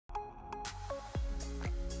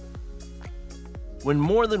When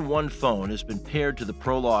more than one phone has been paired to the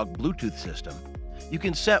Prologue Bluetooth system, you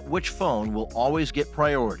can set which phone will always get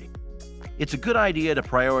priority. It's a good idea to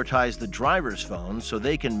prioritize the driver's phone so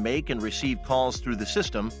they can make and receive calls through the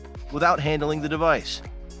system without handling the device.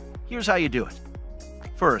 Here's how you do it.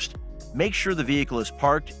 First, make sure the vehicle is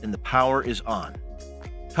parked and the power is on.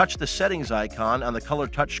 Touch the settings icon on the color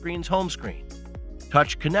touchscreen's home screen.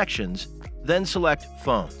 Touch Connections, then select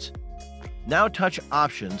Phones. Now touch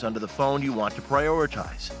Options under the phone you want to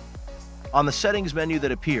prioritize. On the settings menu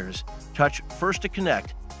that appears, touch First to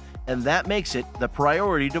Connect, and that makes it the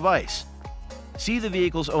priority device. See the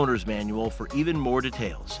vehicle's owner's manual for even more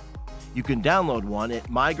details. You can download one at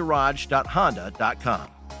mygarage.honda.com.